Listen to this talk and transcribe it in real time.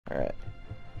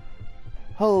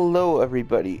Hello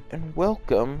everybody, and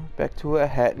welcome back to A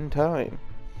Hat in Time.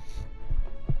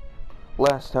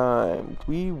 Last time,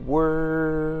 we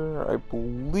were, I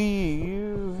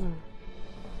believe,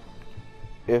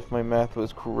 if my math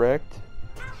was correct,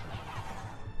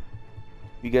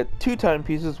 we got 2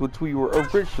 timepieces, which we were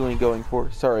originally going for.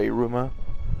 Sorry, Ruma.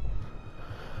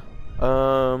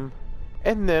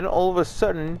 And then all of a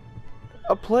sudden,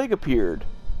 a plague appeared.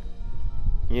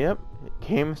 Yep, it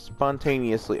came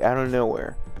spontaneously out of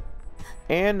nowhere.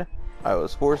 And I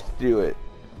was forced to do it.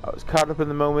 I was caught up in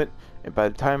the moment, and by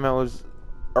the time I was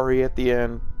already at the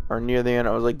end, or near the end,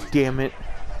 I was like, damn it.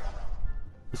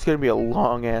 It's gonna be a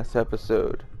long ass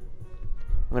episode.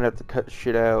 I'm gonna have to cut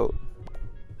shit out.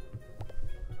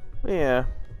 Yeah.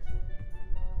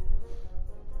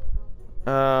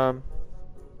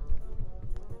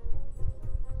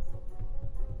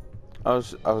 I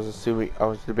was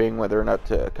debating whether or not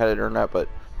to cut it or not, but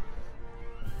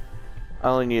I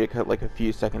only need to cut like a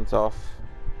few seconds off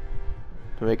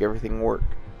to make everything work.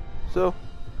 So,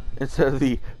 instead of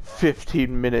the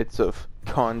 15 minutes of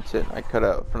content I cut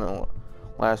out from the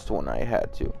last one, I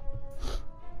had to.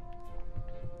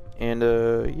 And,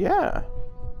 yeah.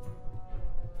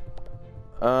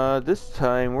 This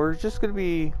time we're just gonna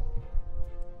be,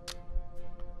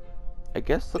 I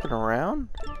guess, looking around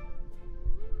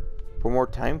for more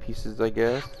timepieces, I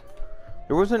guess.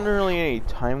 There wasn't really any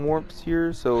time warps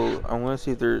here, so I want to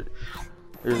see if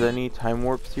there's any time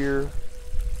warps here.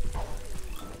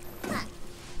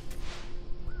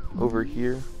 Over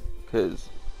here, because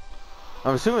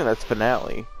I'm assuming that's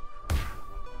finale.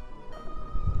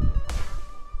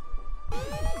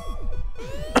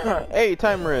 Hey,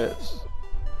 time rifts!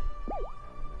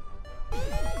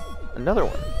 Another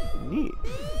one. Neat.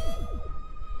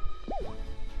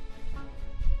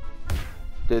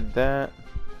 Did that.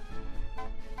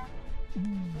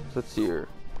 Let's see here.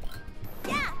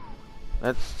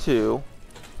 That's 2.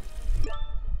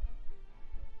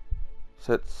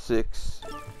 So that's 6.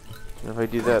 And if I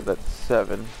do that, that's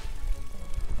 7.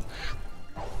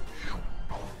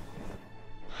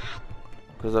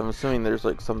 Because I'm assuming there's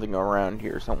like something around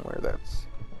here somewhere that's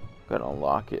gonna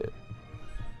unlock it.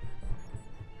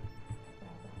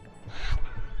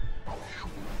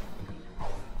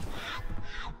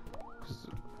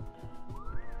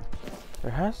 There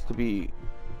has to be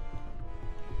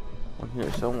one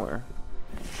here somewhere.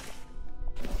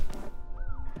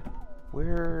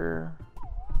 Where?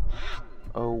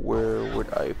 Oh, where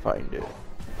would I find it?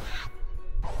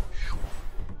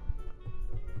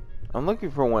 I'm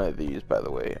looking for one of these, by the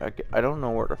way. I don't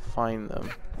know where to find them.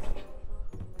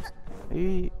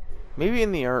 Maybe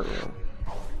in the art room.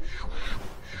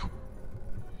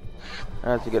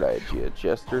 That's a good idea,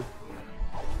 Chester.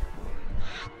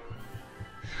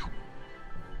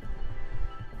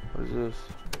 What is this?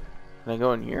 Can I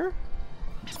go in here?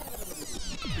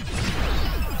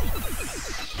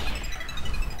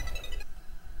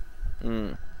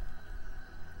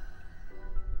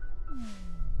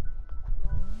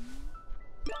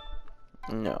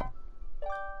 No.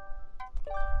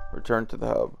 Return to the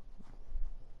hub.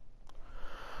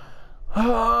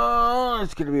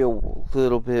 It's gonna be a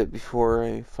little bit before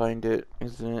I find it,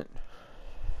 isn't it?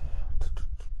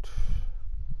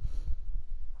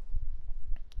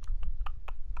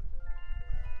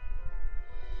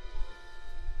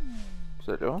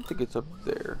 So I don't think it's up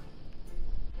there.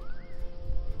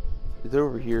 It's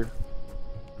over here.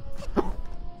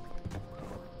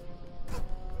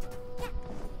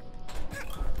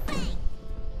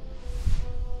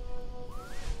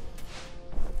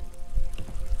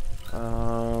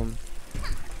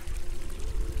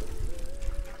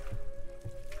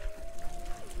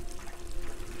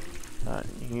 Not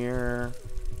in here.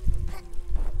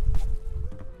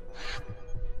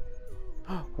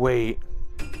 Wait.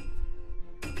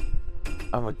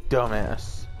 I'm a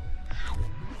dumbass.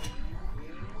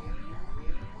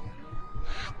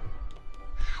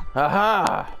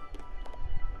 Aha!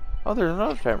 Oh, there's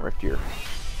another time rift here.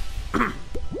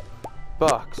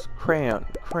 Box, crayon,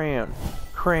 crayon,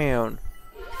 crayon.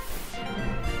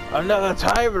 Another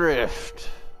time rift!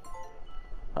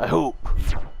 I hope.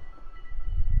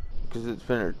 Because it's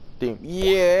been a theme.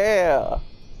 Yeah!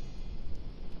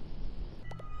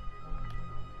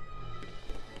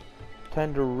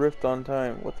 Time to rift on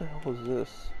time. What the hell is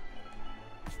this?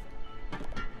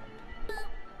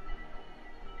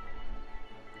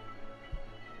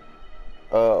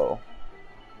 Oh.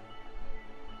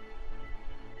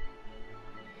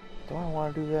 Do I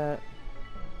want to do that?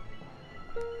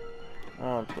 I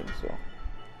don't think so.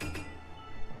 Can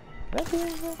I do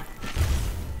anything?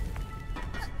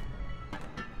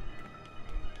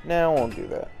 No, I won't do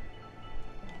that.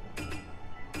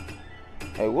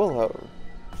 I will, however,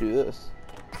 do this.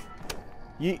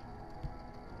 Yeet.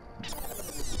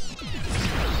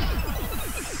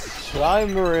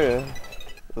 Timer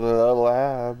the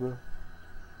lab.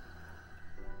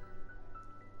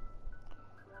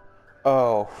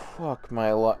 Oh, fuck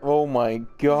my life. Oh my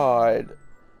god.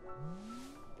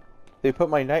 They put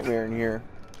my nightmare in here.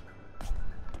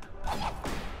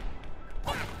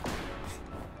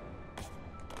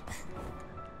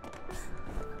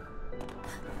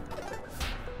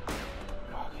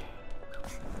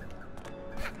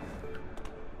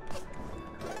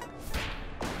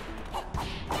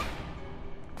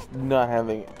 Not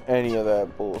having any of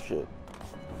that bullshit.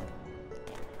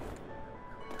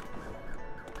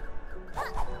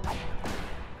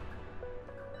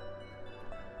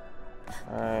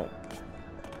 Alright.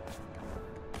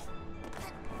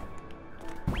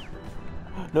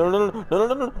 No no no no no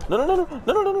no no no no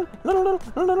no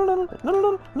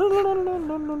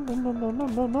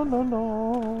no no no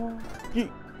no.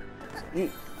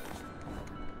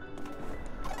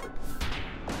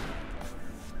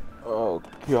 Oh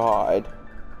god.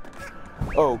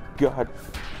 Oh god.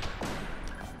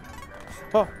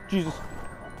 Oh Jesus.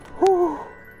 Whew.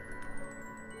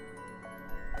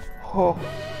 Oh.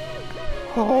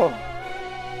 Oh.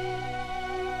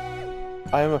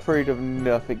 I am afraid of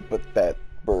nothing but that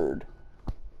bird.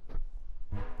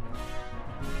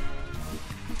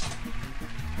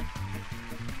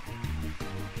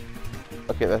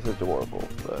 Okay, that's adorable,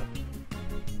 but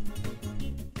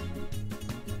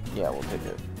yeah, we'll take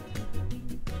it.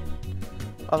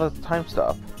 Oh, that's time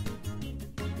stop.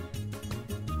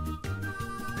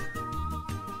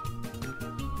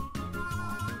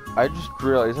 I just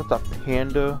realized that's a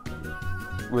panda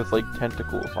with like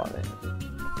tentacles on it.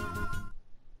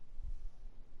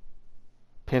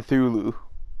 Panthulu.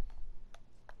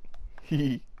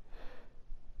 Hee.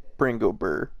 Bringo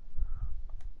Burr.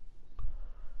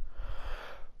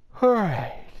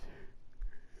 Alright.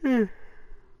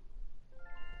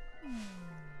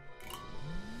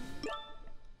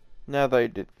 Now that I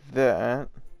did that,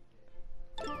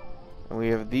 and we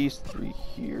have these three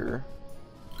here,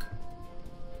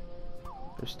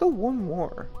 there's still one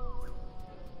more.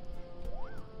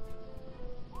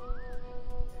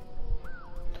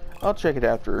 I'll check it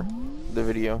after the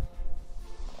video.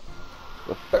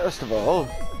 But first of all,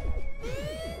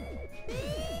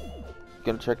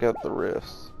 gonna check out the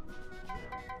rifts.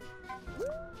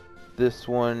 This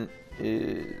one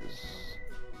is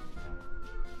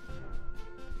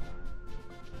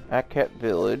at Cat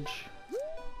Village.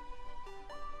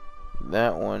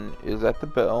 That one is at the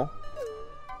Bell.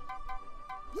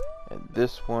 And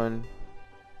this one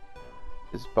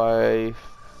is by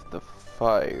the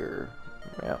Fire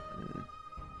Mountain.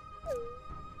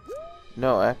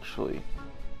 No, actually,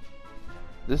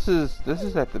 this is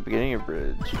at the beginner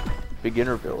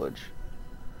village.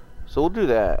 So we'll do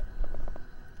that.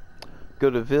 Go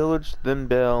to village, then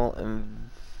Bell, and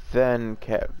then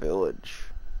Cat Village.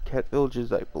 Cat Village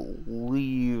is, I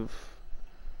believe,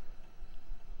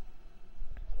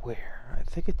 where? I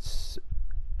think it's.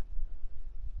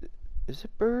 Is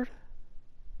it Bird?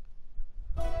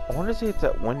 I want to say it's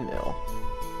at Windmill.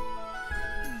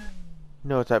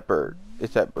 No, it's at Bird.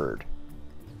 It's at Bird.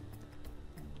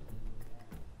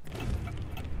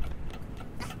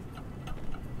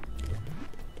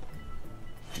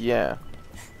 Yeah.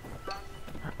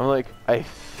 I'm like, I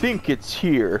think it's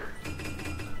here.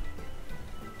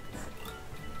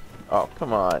 Oh,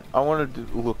 come on. I wanted to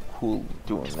look cool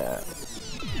doing that.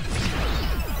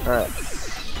 Alright.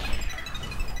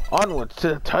 Onwards to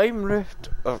the time rift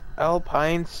of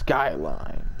Alpine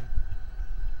Skyline.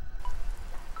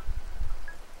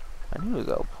 I knew it was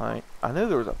Alpine. I knew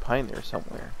there was a pine there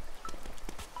somewhere.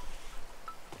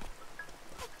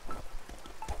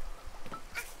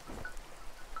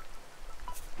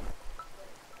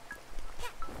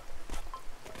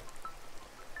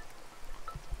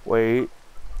 Wait.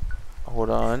 Hold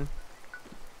on.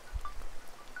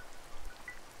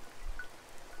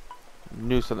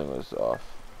 Knew something was off.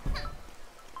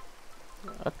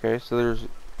 Okay, so there's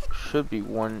should be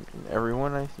one in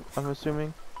everyone, I'm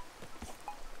assuming.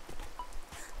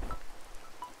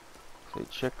 So I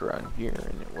checked around here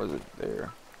and it wasn't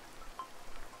there.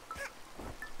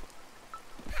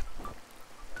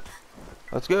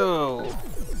 Let's go!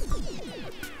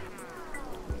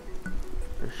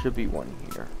 There should be one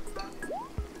here.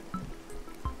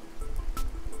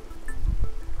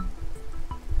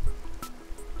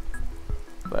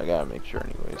 But I gotta make sure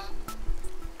anyways.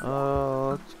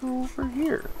 Let's go over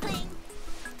here.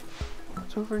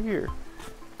 What's over here?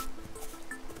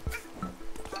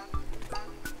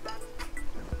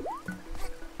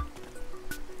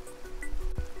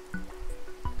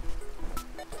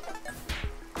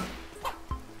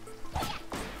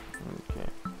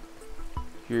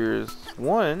 Here's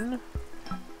one.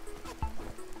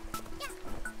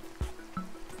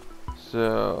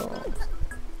 So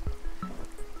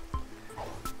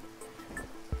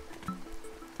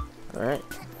alright.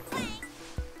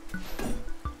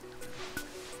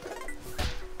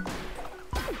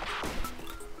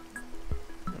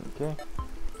 Okay.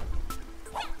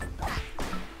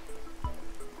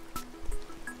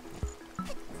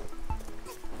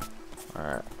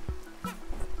 Alright.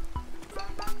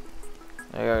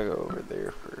 I gotta go over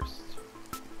there first.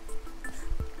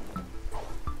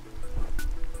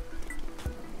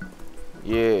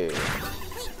 Yeah.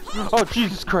 Oh,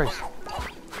 Jesus Christ.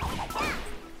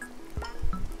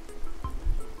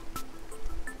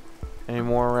 Any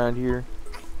more around here?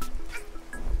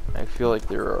 I feel like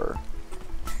there are.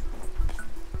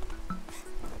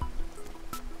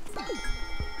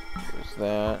 There's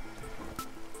that.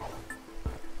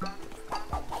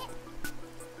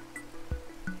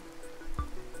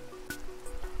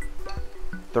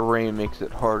 The rain makes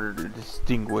it harder to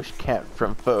distinguish cat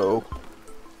from foe.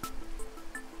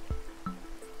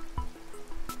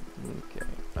 Okay,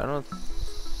 I don't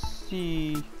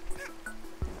see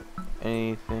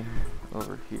anything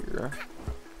over here.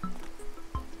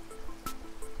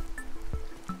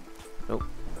 Nope.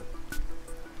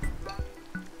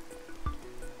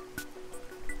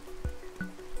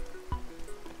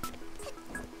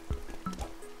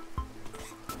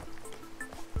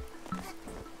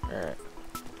 Alright.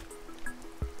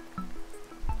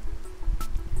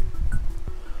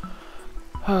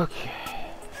 Okay.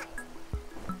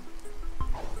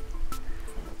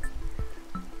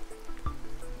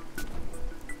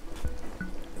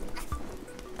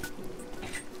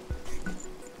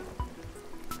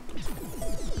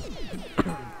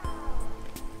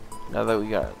 Now that we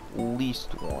got at least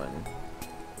one,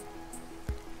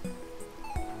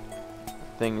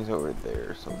 thing's over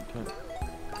there, so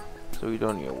we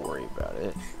don't need to worry about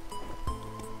it.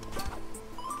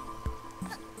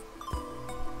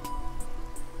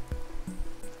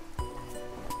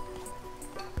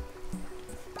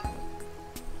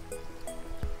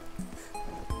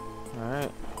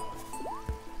 Alright.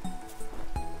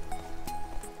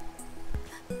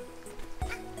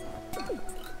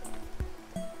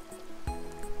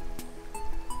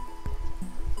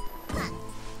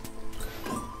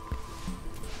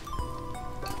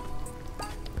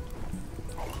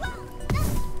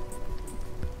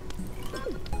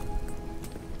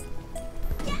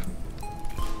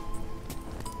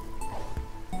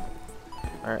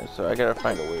 Alright, so I gotta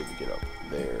find a way to get up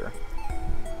there.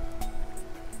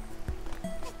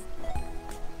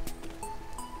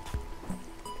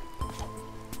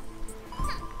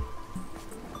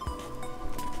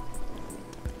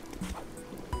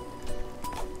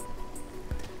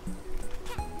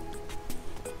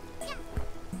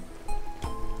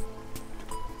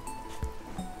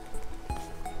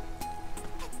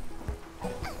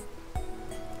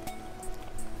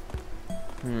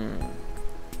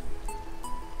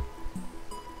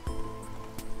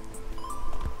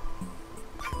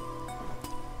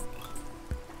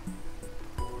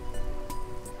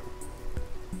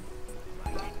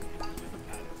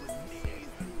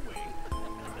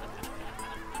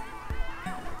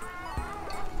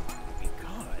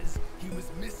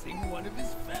 One of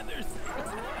his feathers.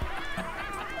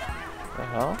 The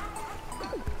hell?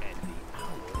 And the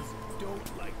owls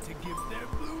don't like to give their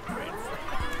blueprints.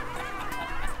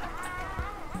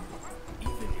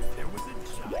 Even if there was a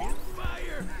giant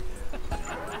fire.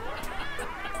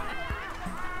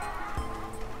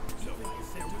 Even if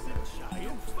there was a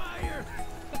giant fire.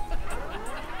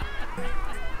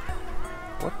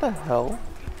 What the hell?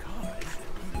 Because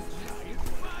he was a giant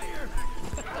fire.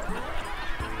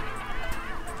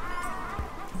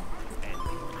 And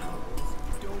the owls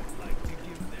don't like to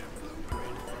give their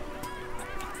blueprints.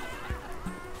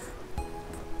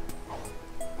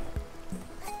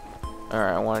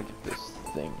 Alright, I want to get this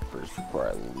thing first before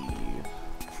I leave.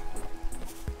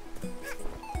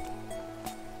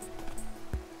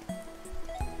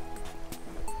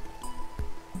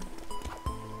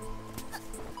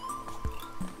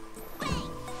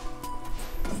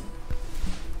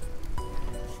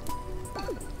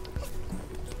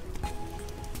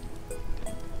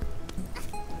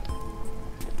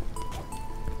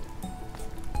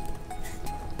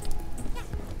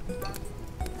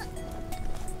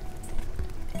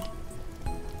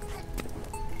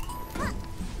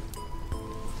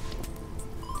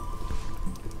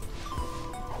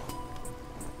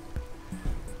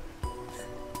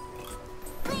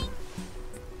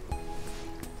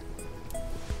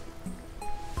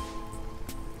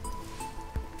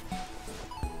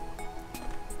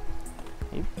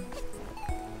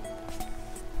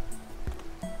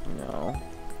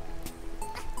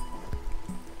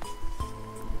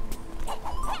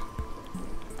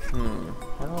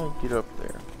 get up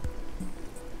there.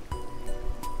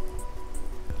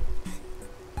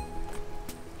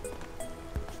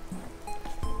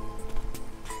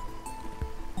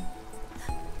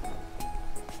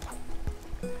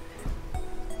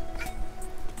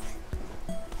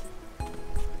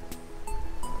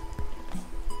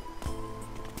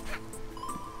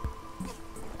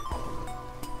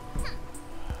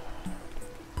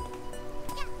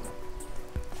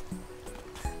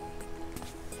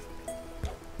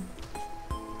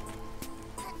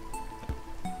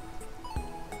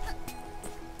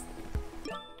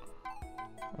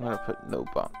 I'm gonna put no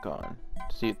bonk on.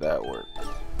 See if that works.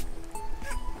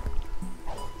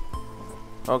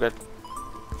 Okay.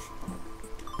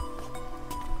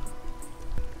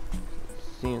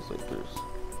 Seems like there's...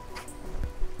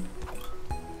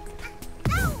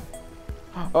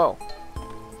 Oh!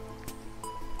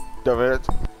 Damn it!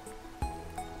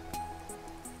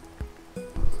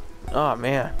 Oh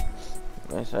man.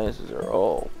 My sinuses are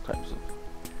all types of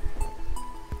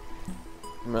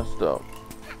messed up.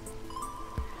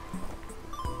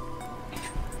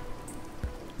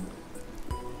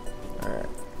 Alright.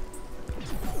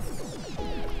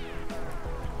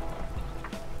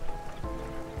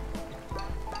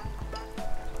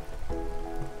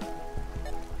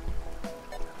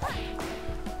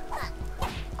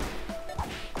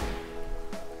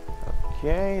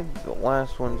 Okay, the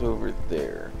last one's over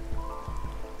there.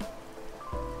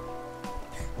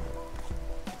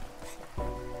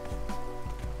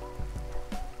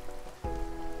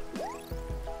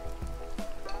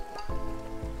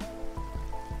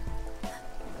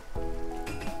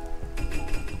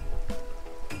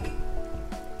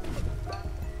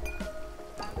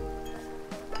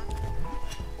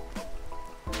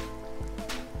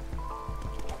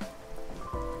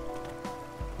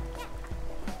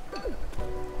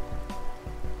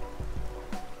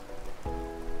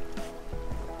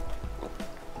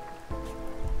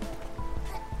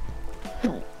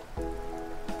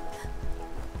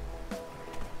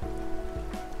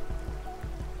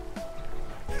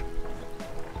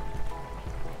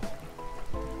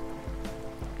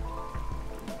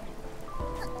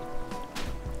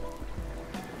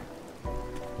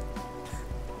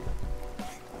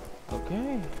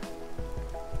 Okay.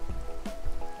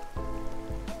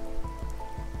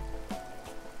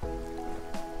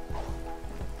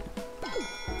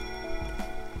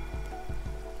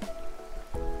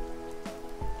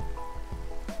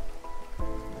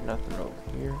 Nothing over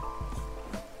here.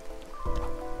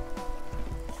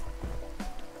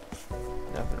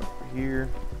 Nothing over here.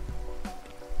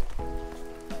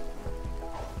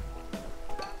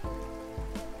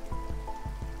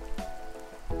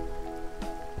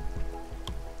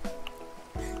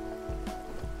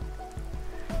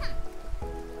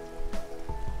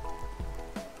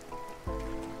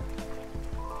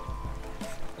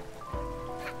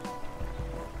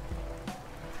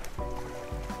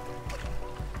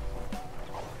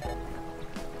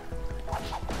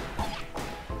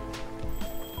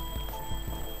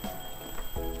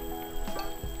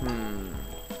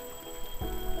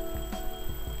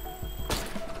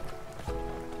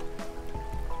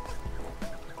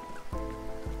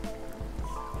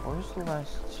 Where's the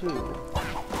last two?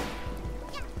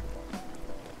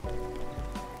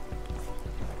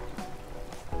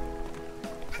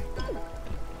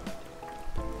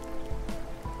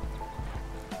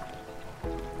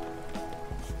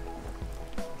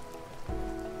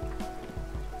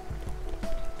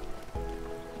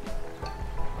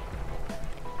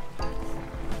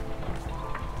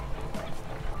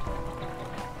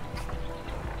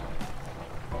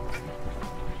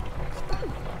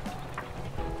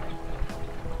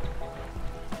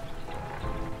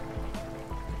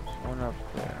 One up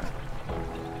there.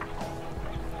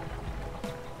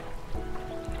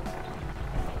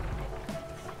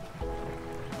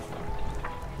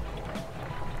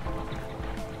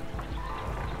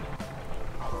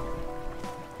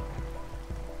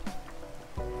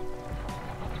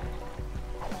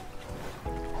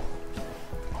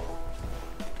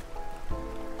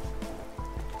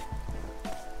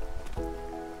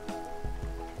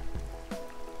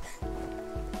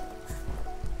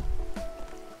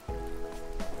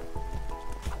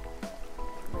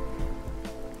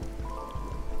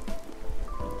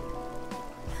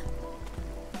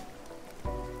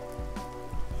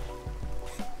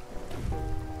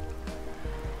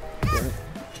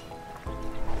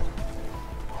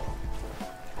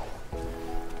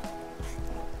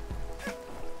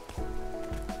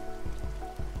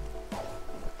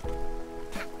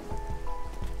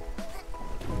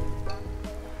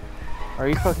 Are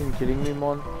you fucking kidding me,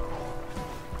 Mon?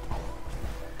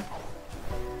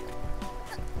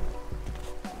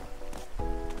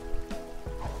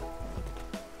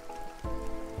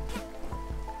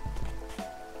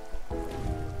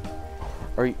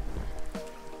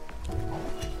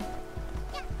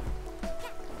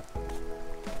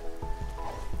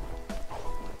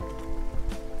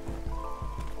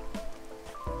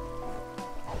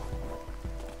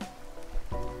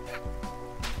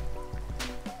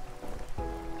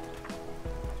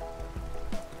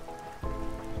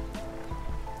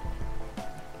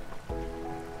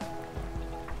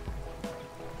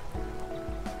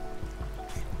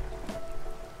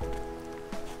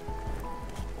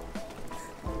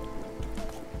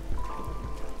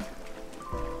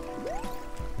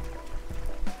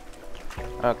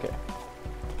 Okay.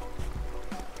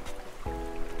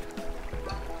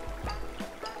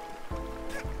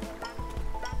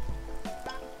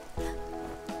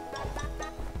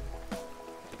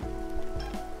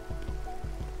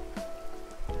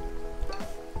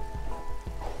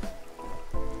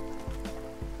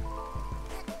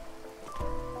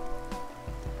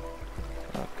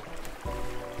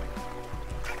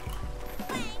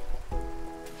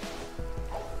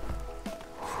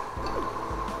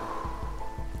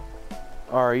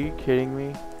 Are you kidding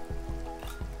me?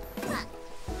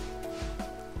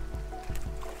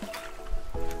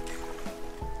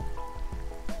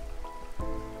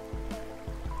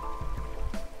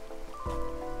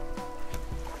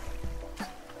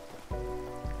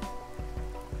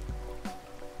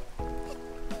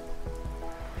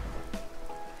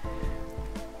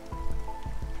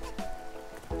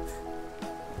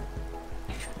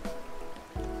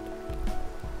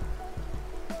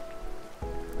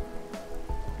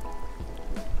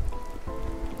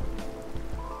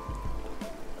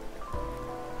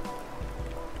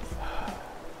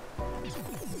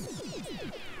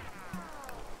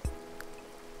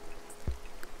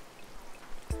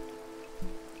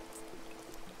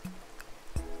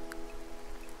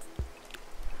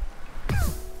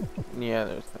 Yeah,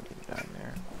 there's nothing down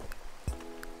there.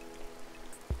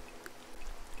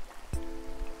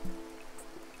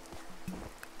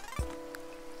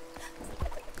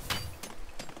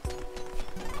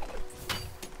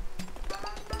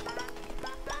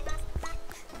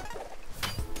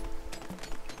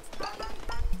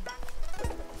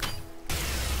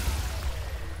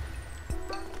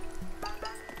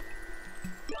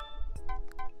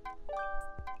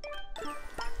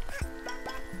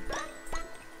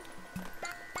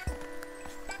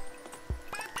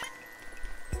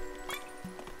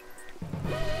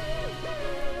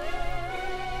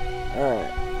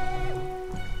 Alright.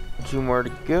 2 more to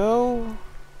go.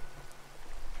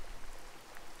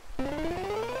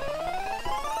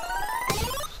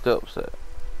 Still upset.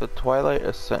 The Twilight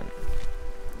Ascent.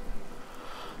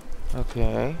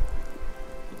 Okay.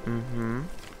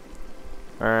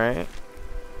 Alright.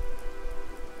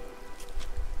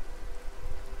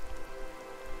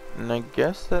 And I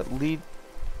guess that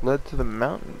led to the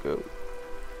mountain goat.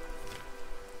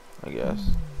 I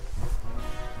guess.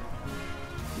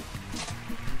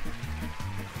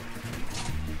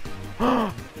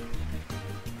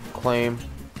 Claim.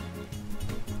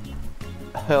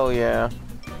 Hell yeah.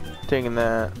 Taking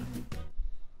that.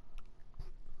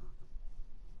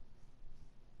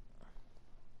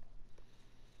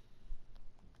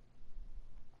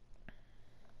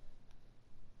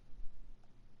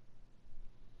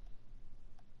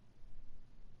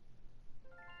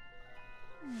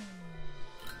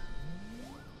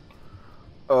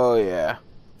 Oh yeah.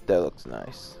 That looks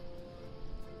nice.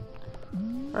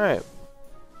 Alright.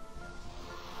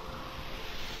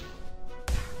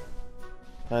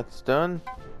 That's done.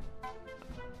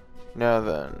 Now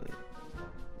then,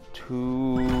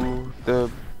 to the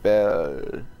bell.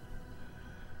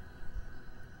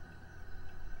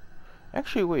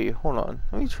 Actually, wait, hold on.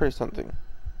 Let me try something.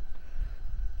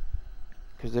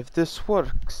 Because if this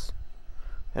works,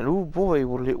 and oh boy,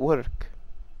 will it work.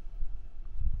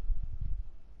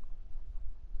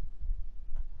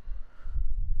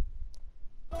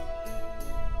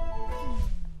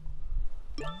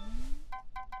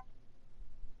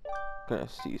 Gonna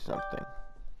see something.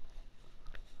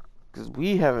 Because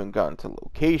we haven't gotten to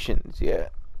locations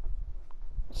yet.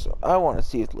 So I want to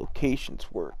see if locations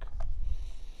work.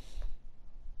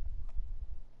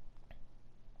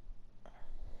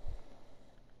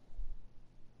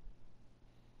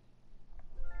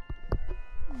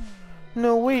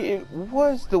 No, wait, it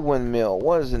was the windmill,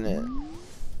 wasn't it?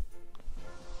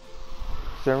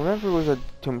 So I remember it was a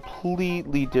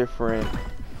completely different,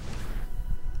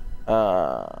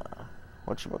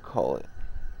 whatchamacallit,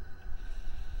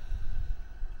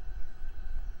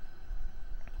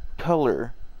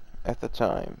 color at the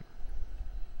time.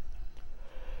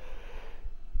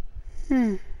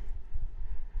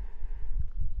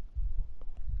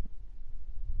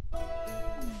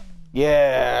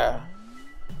 Yeah.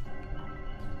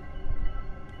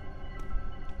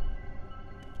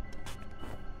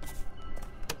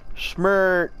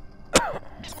 Schmert.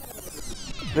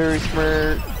 Very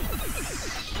smart.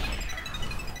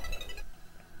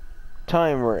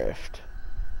 Time Rift.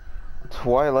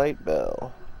 Twilight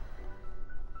Bell.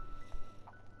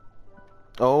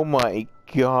 Oh my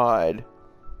god.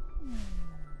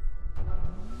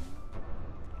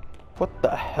 What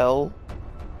the hell?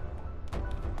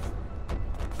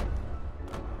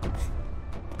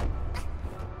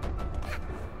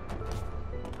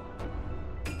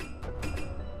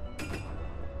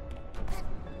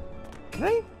 Can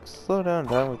I slow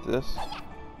down with this?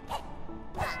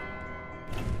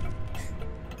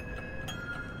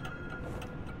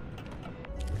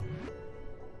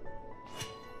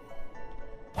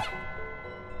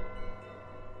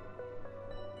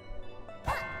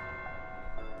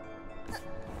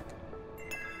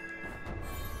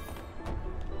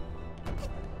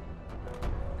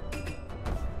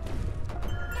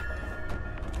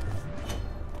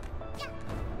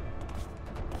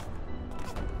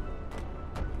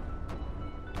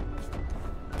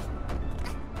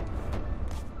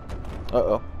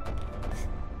 Uh-oh.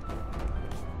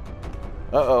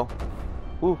 Uh-oh.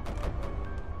 Ooh.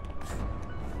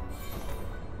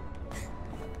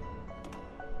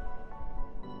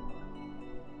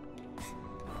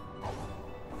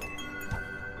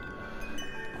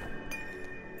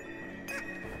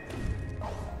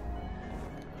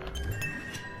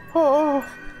 Oh.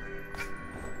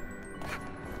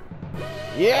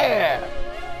 Yeah!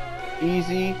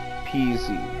 Easy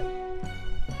peasy.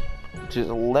 Just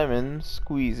lemon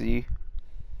squeezy.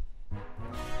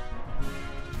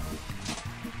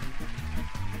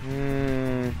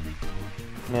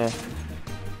 Nah.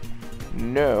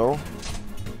 No.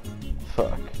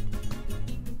 Fuck.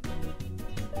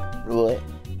 Blech.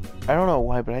 I don't know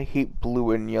why, but I hate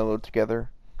blue and yellow together.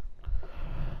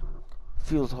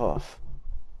 Feels off.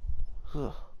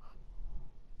 Ugh.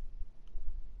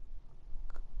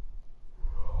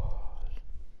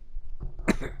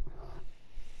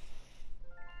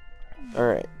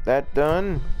 Alright, that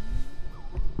done.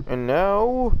 And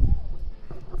now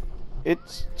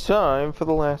it's time for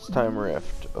the last time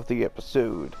rift of the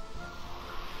episode.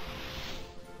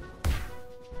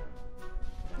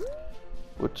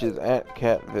 Which is at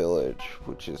Cat Village,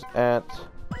 which is at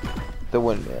the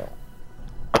windmill.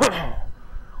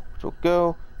 Which will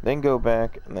go, then go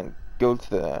back, and then go to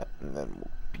that, and then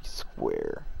we'll be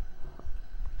square.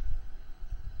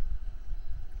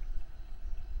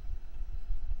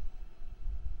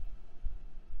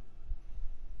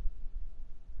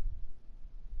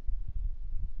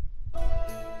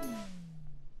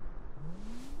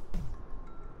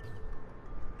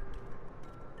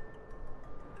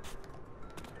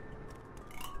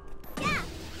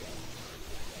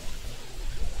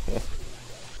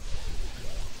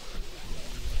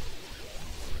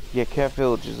 Yeah, Cat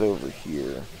Village is over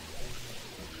here.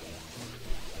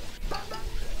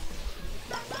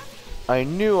 I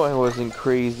knew I wasn't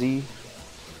crazy.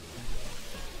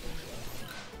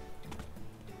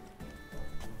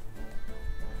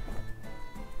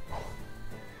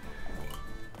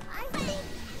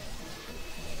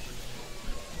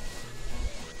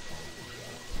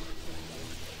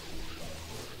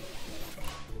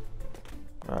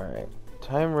 Alright,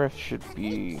 time rift should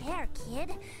be... Take care,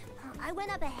 kid. I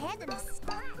went up ahead and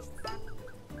splashed.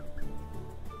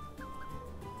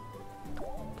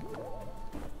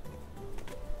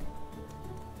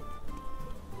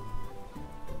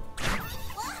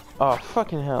 Oh,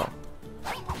 fucking hell.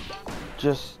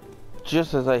 Just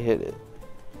as I hit it.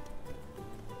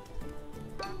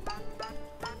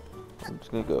 I'm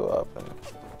just gonna go up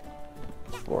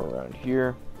and go around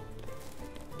here.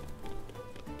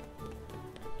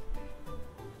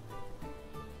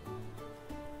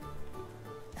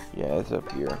 Yeah, it's up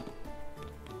here.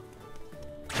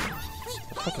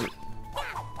 Fucking...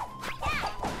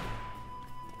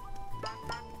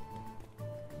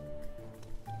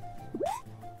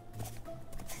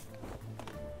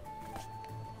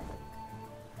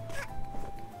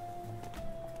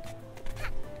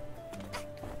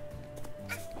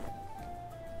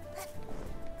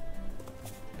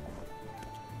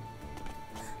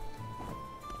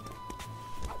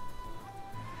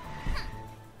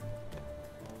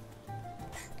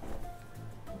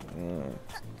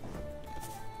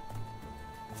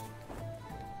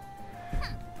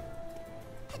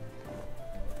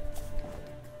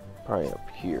 Probably up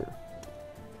here.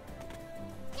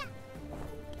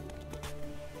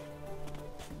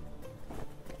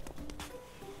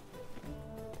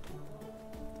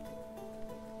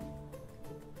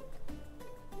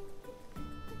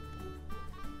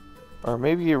 Or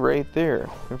maybe you're right there,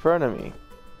 in front of me.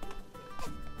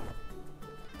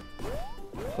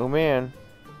 Oh man.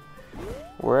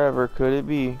 Wherever could it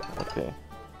be? Okay.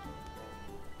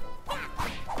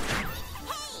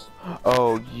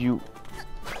 Oh, you...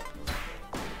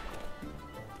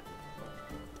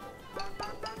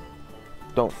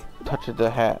 Don't touch the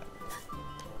hat.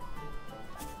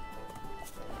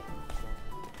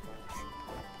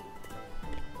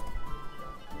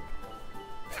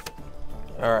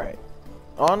 Alright.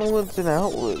 Onwards and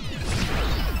outwards.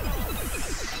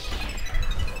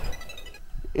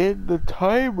 In the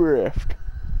time rift.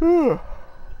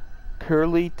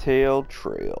 Curly Tail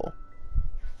Trail.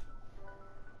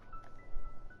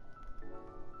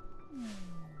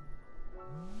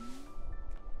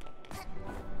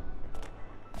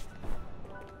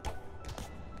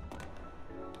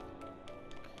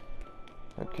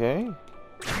 Okay.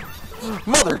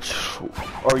 Mother,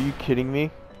 are you kidding me?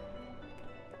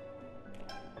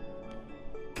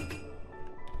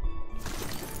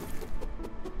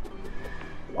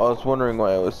 I was wondering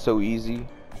why it was so easy.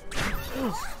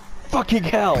 Fucking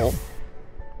hell!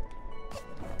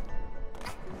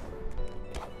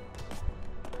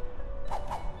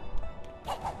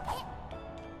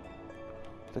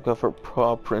 To go for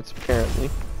Paw Prince, apparently.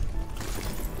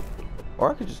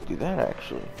 Or I could just do that,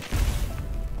 actually.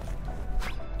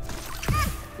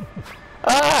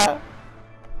 Ah!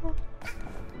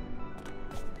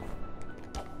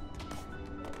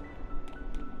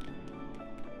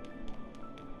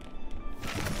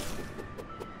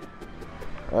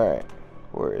 Alright,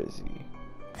 where is he?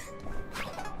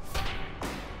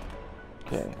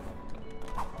 Okay.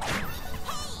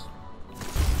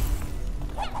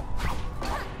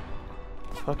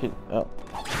 Fucking, oh.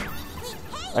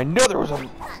 I know there was a...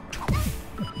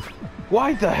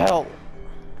 Why the hell?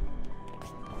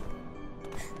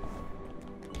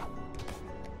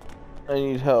 I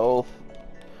need health.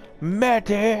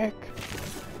 Medic!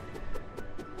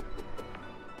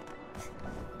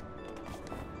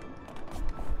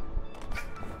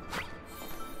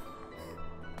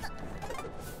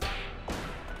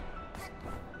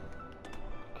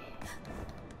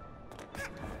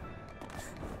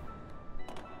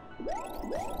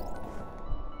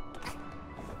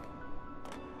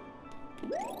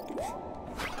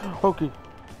 Okay.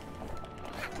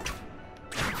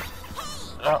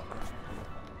 Oh.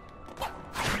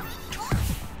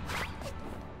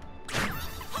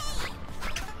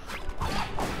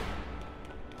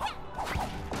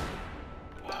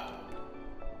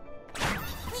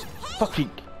 Fucking.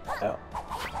 Oh.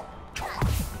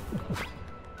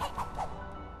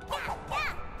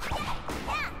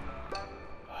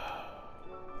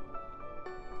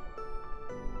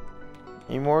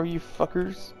 Any more of you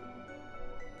fuckers?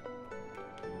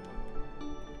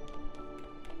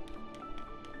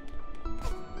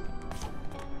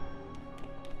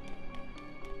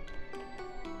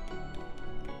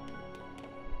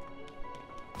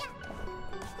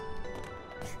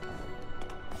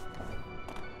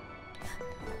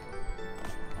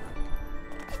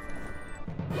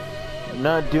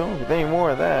 Not dealing with any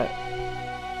more of that.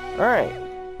 Alright.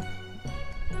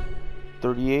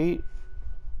 38.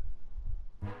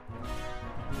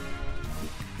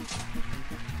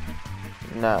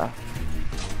 Nah.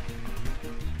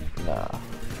 Nah.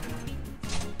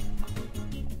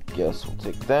 Guess we'll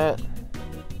take that.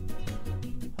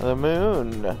 The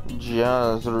Moon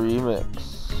Jazz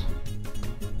Remix.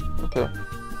 Okay.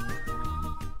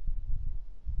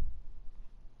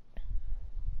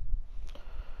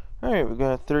 Alright, we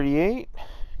got 38.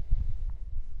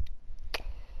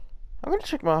 I'm gonna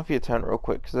check Mafia 10 real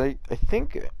quick, because I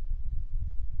think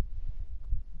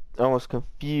I was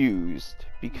confused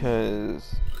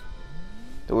because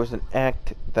there was an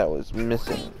act that was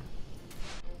missing.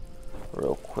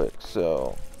 Real quick,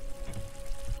 so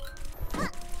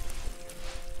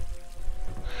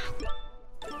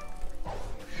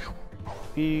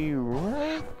be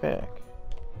right back.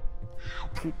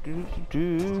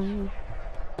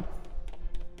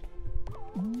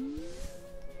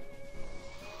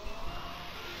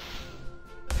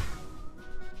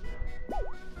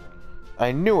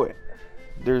 I knew it.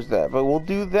 There's that, but we'll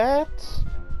do that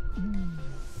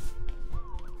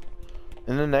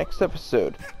in the next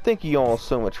episode. Thank you all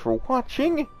so much for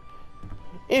watching.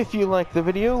 If you like the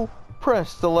video,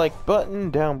 press the like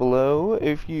button down below.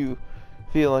 If you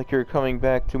feel like you're coming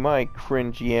back to my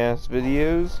cringy ass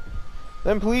videos,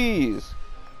 then please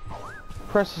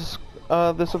press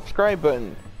the subscribe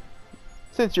button.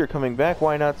 Since you're coming back,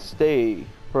 why not stay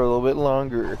for a little bit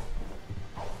longer?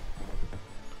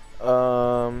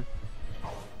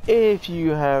 If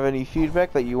you have any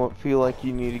feedback that you won't feel like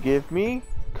you need to give me,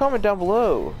 comment down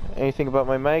below. Anything about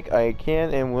my mic, I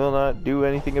can and will not do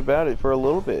anything about it for a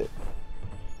little bit.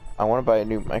 I want to buy a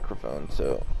new microphone,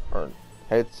 or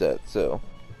headset, so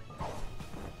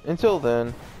until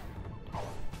then,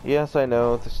 yes, I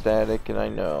know the static, and I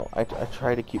know I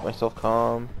try to keep myself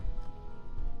calm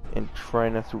and try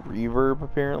not to reverb.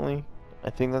 Apparently,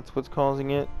 I think that's what's causing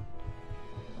it.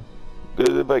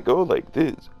 Because if I go like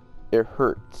this, it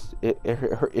hurts.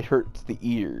 It hurts the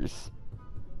ears.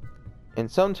 And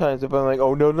sometimes if I'm like,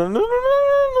 oh no no no no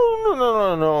no no no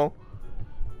no no,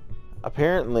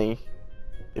 apparently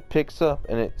it picks up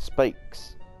and it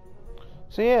spikes.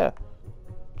 So yeah,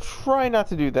 try not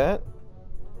to do that.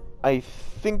 I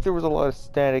think there was a lot of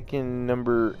static in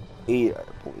number 8, I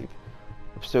believe.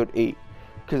 Episode 8.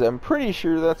 Because I'm pretty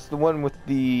sure that's the one with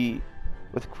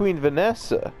Queen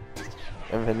Vanessa.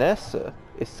 And Vanessa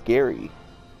is scary.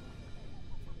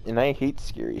 And I hate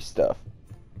scary stuff.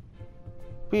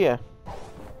 But yeah.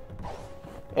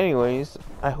 Anyways,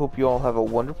 I hope you all have a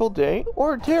wonderful day,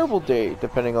 or a terrible day,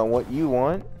 depending on what you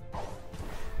want.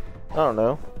 I don't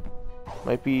know.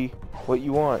 Might be what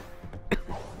you want.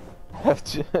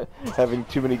 Having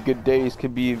too many good days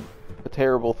could be a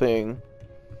terrible thing.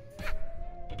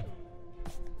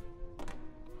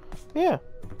 Yeah.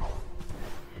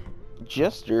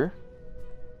 Jester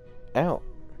out.